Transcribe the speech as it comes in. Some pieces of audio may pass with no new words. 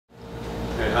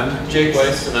I'm Jake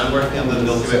Weiss, and I'm working on the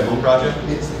Milkyway home project.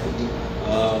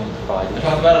 I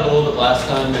talked about it a little bit last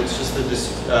time. It's just the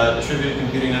distributed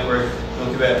computing network,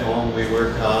 Milkyway at home. We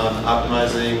work on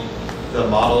optimizing the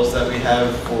models that we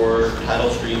have for tidal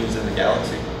streams in the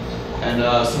galaxy. And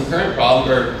some current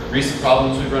problems, or recent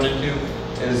problems we've run into,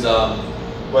 is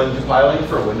when compiling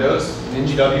for Windows,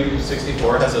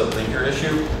 MinGW64 has a linker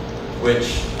issue,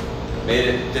 which made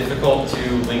it difficult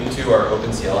to link to our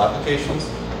OpenCL applications,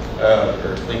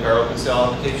 or link our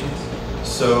OpenCL applications.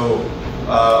 So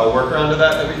a workaround to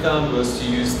that we found was to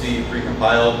use the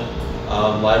precompiled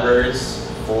libraries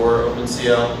for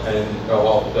OpenCL, and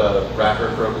the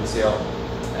wrapper for OpenCL,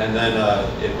 and then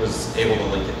it was able to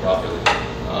link it properly.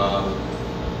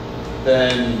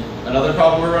 Then another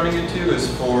problem we're running into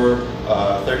is for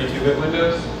 32-bit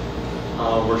Windows.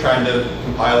 We're trying to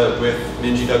compile it with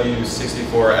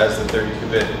MinGW64 as the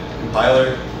 32-bit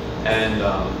compiler, and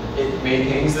it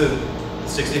maintains the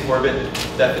 64-bit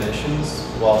definitions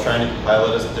while trying to compile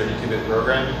it as a 32-bit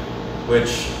program,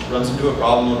 which runs into a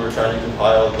problem when we're trying to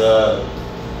compile the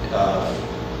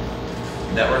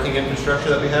networking infrastructure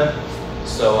that we have.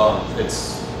 So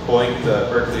it's pulling the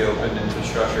Berkeley Open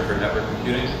infrastructure for network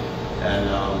computing, and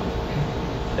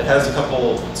it has a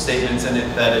couple statements in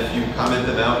it that if you comment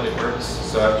them out, it works.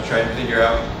 So I have to try and figure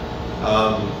out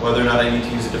whether or not I need to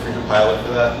use a different compiler for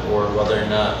that, or whether or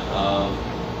not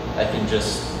I can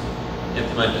just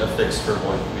implement a fix for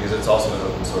one, because it's also an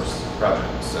open source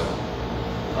project. So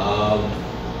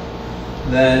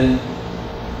then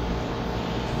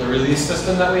the release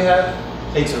system that we have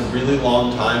takes a really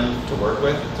long time to work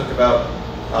with. It took about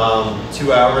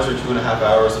 2 hours or 2.5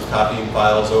 hours of copying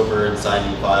files over and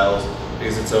signing files,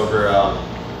 because it's over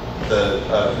the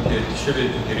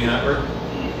distributed computing network.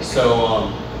 So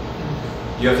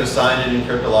you have to sign and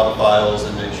encrypt a lot of files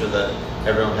and make sure that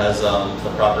everyone has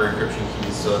the proper encryption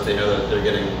keys so that they know that they're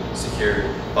getting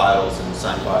secure files and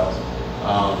signed files.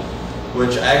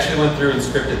 Which I actually went through and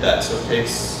scripted that, so it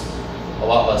takes a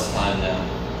lot less time now.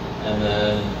 And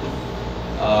then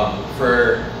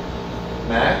for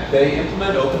Mac, they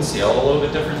implement OpenCL a little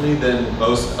bit differently than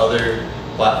most other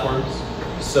platforms.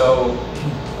 So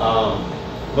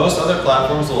most other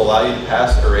platforms will allow you to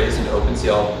pass arrays into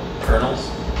OpenCL kernels,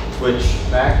 which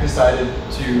Mac decided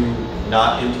to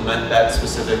not implement that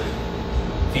specific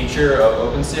feature of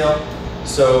OpenCL.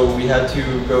 So we had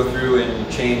to go through and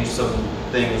change some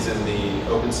things in the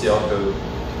OpenCL code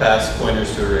to pass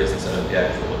pointers to arrays instead of the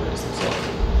actual arrays themselves.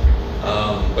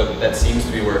 But that seems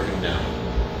to be working now.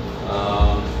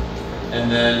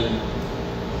 And then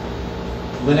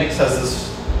Linux has this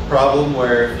problem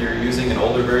where if you're using an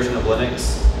older version of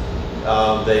Linux,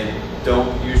 they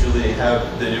don't usually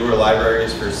have the newer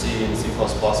libraries for C and C++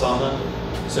 on them.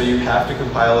 So you have to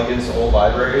compile against old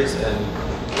libraries, and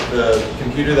the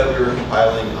computer that we were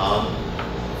compiling on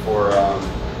for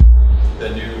the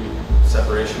new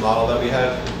separation model that we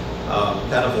had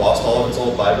kind of lost all of its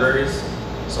old libraries.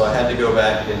 So I had to go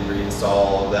back and reinstall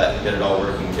all of that and get it all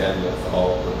working again with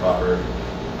all of the proper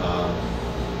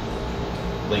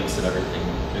links and everything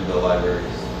through the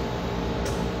libraries.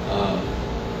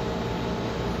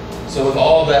 So with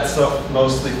all of that stuff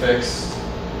mostly fixed,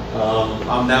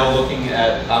 I'm now looking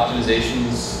at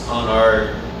optimizations on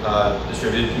our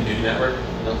distributed computing network,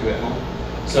 Milkyway at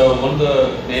home. So one of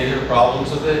the major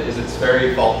problems with it is it's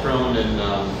very fault prone and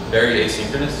very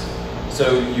asynchronous.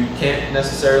 So you can't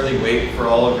necessarily wait for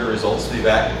all of your results to be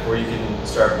back before you can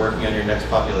start working on your next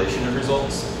population of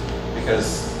results,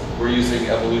 because we're using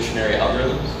evolutionary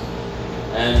algorithms.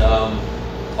 And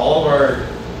all of our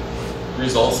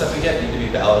results that we get need to be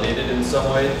validated in some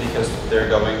way, because they're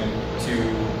going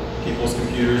to people's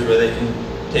computers where they can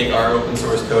take our open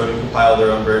source code and compile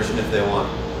their own version if they want.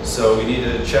 So we need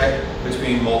to check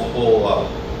between multiple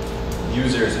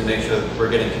users and make sure that we're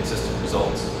getting consistent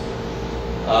results.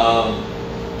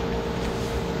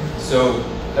 So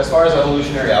as far as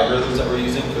evolutionary algorithms that we're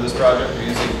using for this project, we're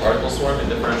using particle swarm and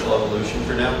differential evolution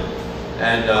for now.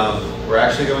 And we're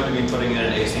actually going to be putting in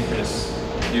an asynchronous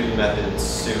Newton method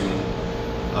soon.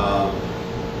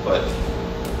 But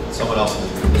someone else is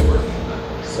going to be working on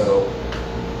that. So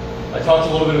I talked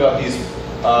a little bit about these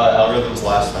algorithms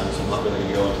last time, so I'm not really going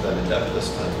to go into them in depth this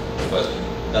time. But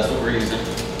that's what we're using.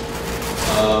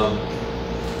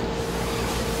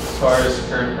 As far as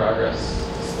current progress,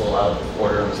 it's a little out of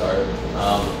order, I'm sorry.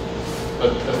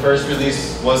 But the first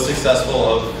release was successful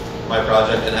of my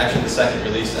project, and actually the second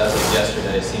release as of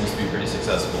yesterday seems to be pretty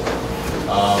successful.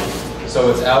 So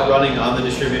it's out running on the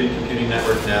distributed computing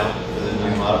network now for the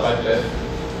new modified bit.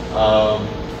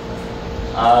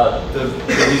 The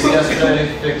release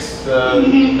yesterday fixed the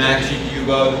Mac GPU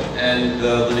bug and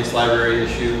the Linux library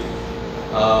issue.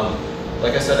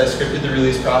 Like I said, I scripted the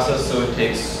release process, so it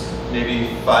takes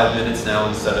maybe 5 minutes now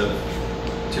instead of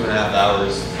 2.5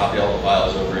 hours to copy all the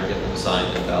files over and get them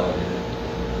signed and validated.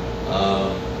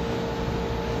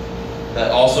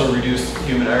 That also reduced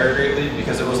human error greatly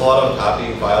because it was a lot of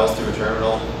copying files through a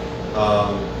terminal.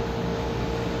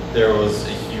 There was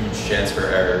a huge chance for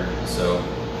error, so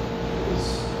it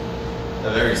was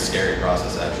a very scary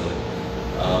process actually,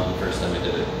 the first time I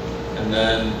did it. And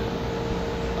then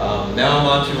now I'm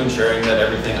on to ensuring that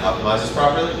everything optimizes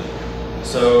properly.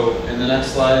 So in the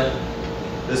next slide,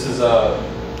 this is a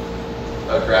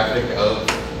graphic of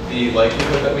the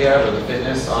likelihood that we have, or the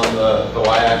fitness on the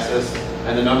y-axis,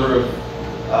 and the number of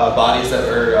bodies that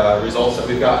are results that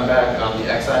we've gotten back on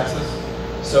the x-axis.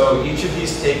 So each of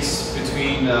these takes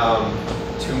between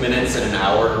 2 minutes and an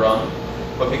hour to run,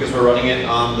 but because we're running it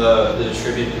on the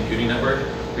distributed computing network,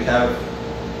 we have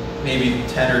maybe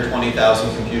 10 or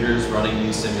 20,000 computers running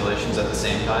these simulations at the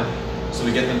same time. So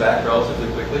we get them back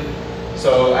relatively quickly.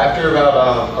 So after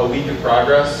about a week of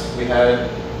progress, we had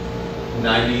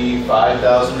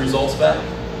 95,000 results back.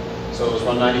 So it was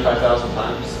run 95,000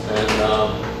 times. And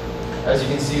as you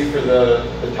can see for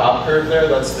the top curve there,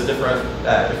 that's the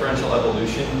differential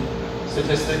evolution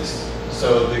statistics.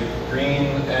 So the green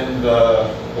and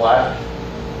the black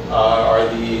are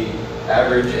the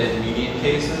average and median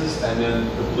cases, and then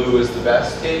the blue is the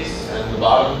best case, and the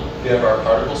bottom we have our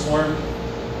particle swarm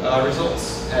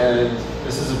results. And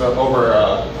this is about over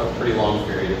a pretty long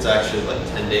period. It's actually like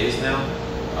 10 days now.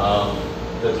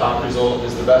 The top result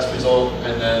is the best result,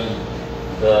 and then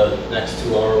the next two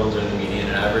lower ones are the median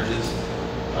and averages.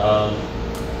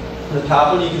 The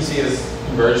top one you can see is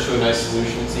converged to a nice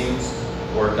solution, it seems,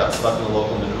 or it got stuck in the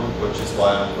local minimum, which is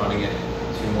why I'm running it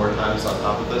 2 more times on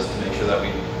top of this to make sure that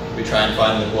we try and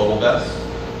find the global best.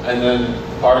 And then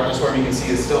particle swarm you can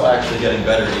see is still actually getting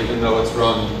better, even though it's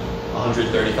run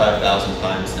 135,000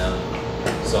 times now.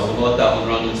 So I'm going to let that one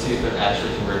run and see if it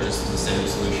actually converges to the same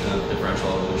solution that differential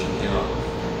evolution came up with.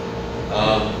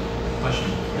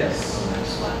 Question? Yes. On the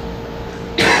next slide.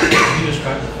 Can you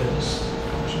describe the fitness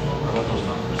function or what those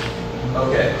numbers are?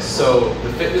 Okay, so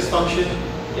the fitness function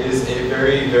is a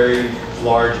very, very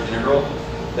large integral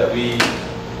that we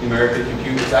numerically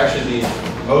compute. It's actually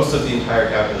most of the entire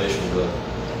calculation of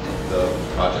the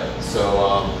project. So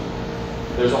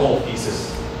there's a whole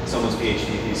thesis, someone's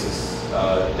PhD thesis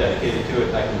dedicated to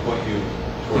it. I can point you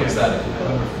towards that if you I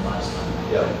remember from last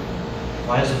time. Yeah.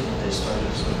 Why is it that they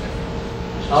started so different?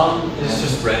 It's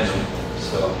just random.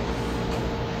 So,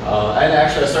 and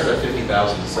actually I started at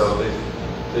 50,000, so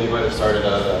they might have started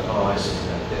at Oh, I see.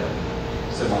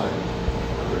 similar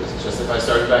numbers. It's just if I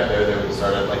started back there, they would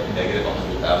start at like negative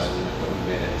 100,000, and it wouldn't have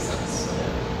made any sense. So.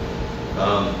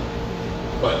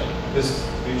 But this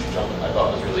huge jump I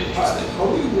thought was really interesting. How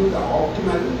do you know the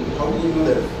optimal? How do you know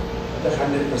the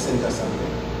 100% or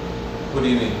something? What do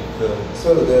you mean?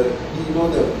 So do you know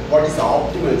what is the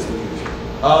optimal solution?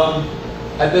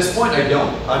 At this point, I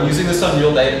don't. I'm using this on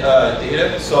real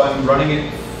data, so I'm running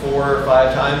it 4 or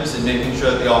 5 times and making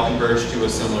sure that they all converge to a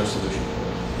similar solution.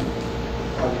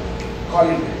 Call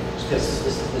it. This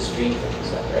is the stream thing,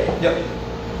 is that right? Yep.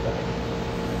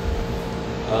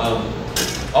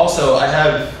 Also, I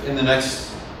have in the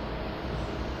next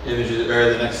images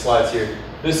or the next slides here.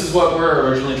 This is what we're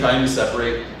originally trying to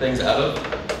separate things out of.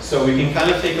 So we can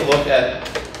kind of take a look at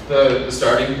the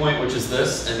starting point, which is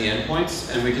this, and the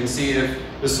endpoints, and we can see if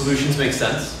the solutions make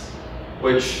sense.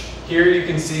 Which here you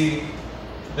can see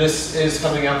this is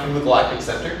coming out from the galactic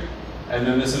center, and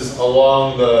then this is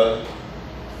along the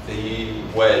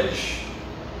wedge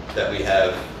that we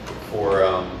have for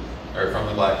or from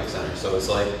the galactic center. So it's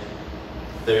like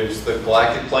there's the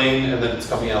galactic plane, and then it's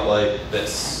coming out like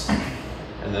this,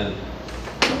 and then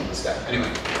this guy.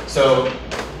 Anyway, so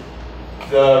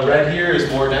the red here is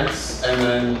more dense, and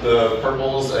then the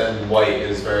purples and white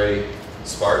is very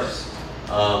sparse.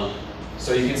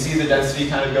 So you can see the density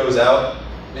kind of goes out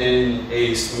in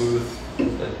a smooth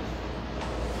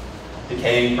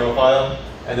decaying profile.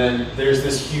 And then there's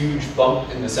this huge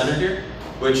bump in the center here,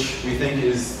 which we think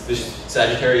is the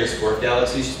Sagittarius dwarf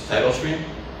galaxy tidal stream,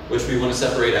 which we want to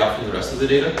separate out from the rest of the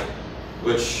data.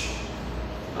 Which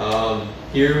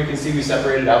here we can see we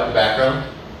separated out the background.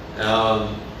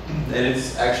 And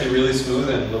it's actually really smooth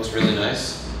and looks really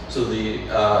nice. So the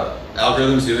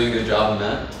algorithm's doing a good job on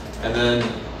that. And then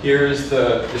here's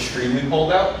the stream we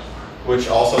pulled out, which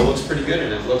also looks pretty good,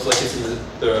 and it looks like it's in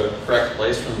the correct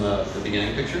place from the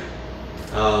beginning picture.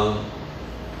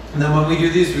 And then when we do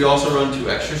these, we also run 2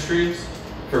 extra streams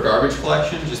for garbage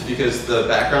collection, just because the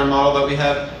background model that we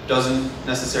have doesn't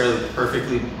necessarily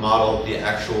perfectly model the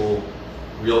actual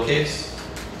real case.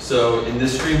 So in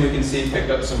this stream, we can see it picked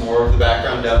up some more of the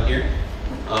background down here.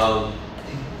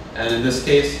 And in this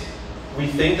case, we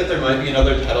think that there might be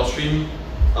another tidal stream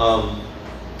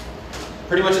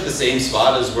pretty much at the same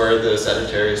spot as where the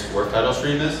Sagittarius dwarf tidal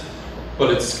stream is,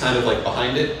 but it's kind of like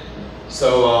behind it.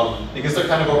 So because they're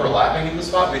kind of overlapping in the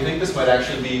spot, we think this might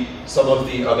actually be some of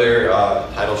the other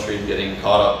tidal stream getting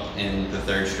caught up in the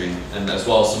third stream, and as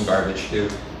well as some garbage too,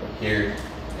 here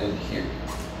and here.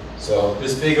 So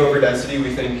this big overdensity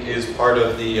we think is part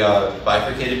of the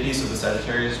bifurcated piece of the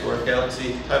Sagittarius dwarf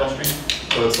galaxy tidal stream.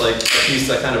 So it's like a piece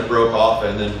that kind of broke off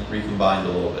and then recombined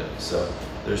a little bit. So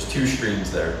there's two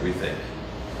streams there, we think.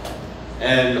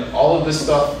 And all of this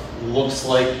stuff looks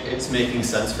like it's making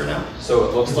sense for now. So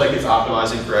it looks like it's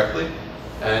optimizing correctly.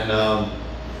 And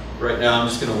right now I'm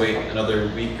just gonna wait another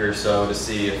week or so to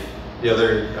see if the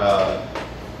other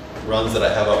runs that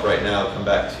I have up right now come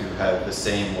back to have the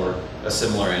same or a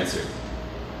similar answer.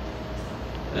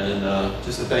 And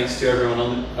just a thanks to everyone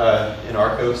on, in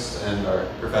RCOS and our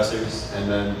professors,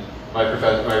 and then my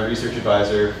research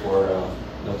advisor for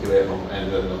Milkyway at Home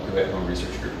and the Milkyway at Home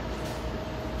research group.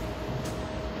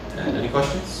 And any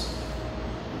questions?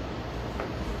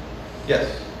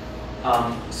 Yes?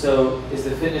 So is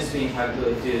the fitness being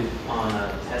calculated on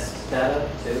test data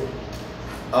too?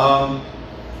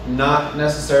 Not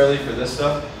necessarily for this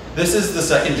stuff. This is the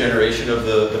second generation of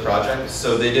the project,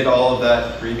 so they did all of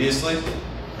that previously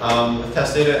with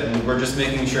test data, and we're just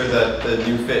making sure that the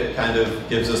new fit kind of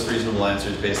gives us reasonable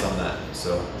answers based on that.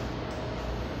 So,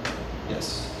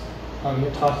 yes.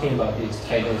 You're talking about these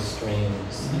tidal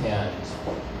streams, and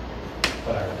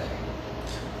what are they?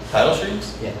 Tidal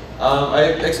streams? Yeah. I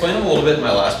explained them a little bit in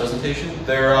my last presentation.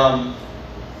 They're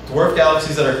dwarf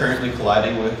galaxies that are currently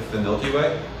colliding with the Milky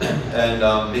Way,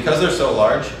 and because they're so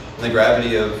large, and the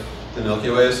gravity of the Milky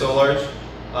Way is so large,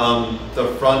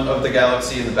 the front of the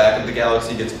galaxy and the back of the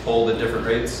galaxy gets pulled at different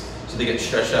rates, so they get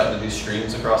stretched out into these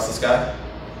streams across the sky,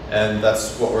 and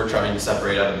that's what we're trying to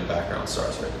separate out of the background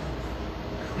stars right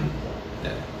now.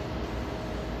 Yeah.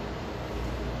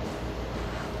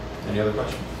 Any other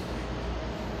questions?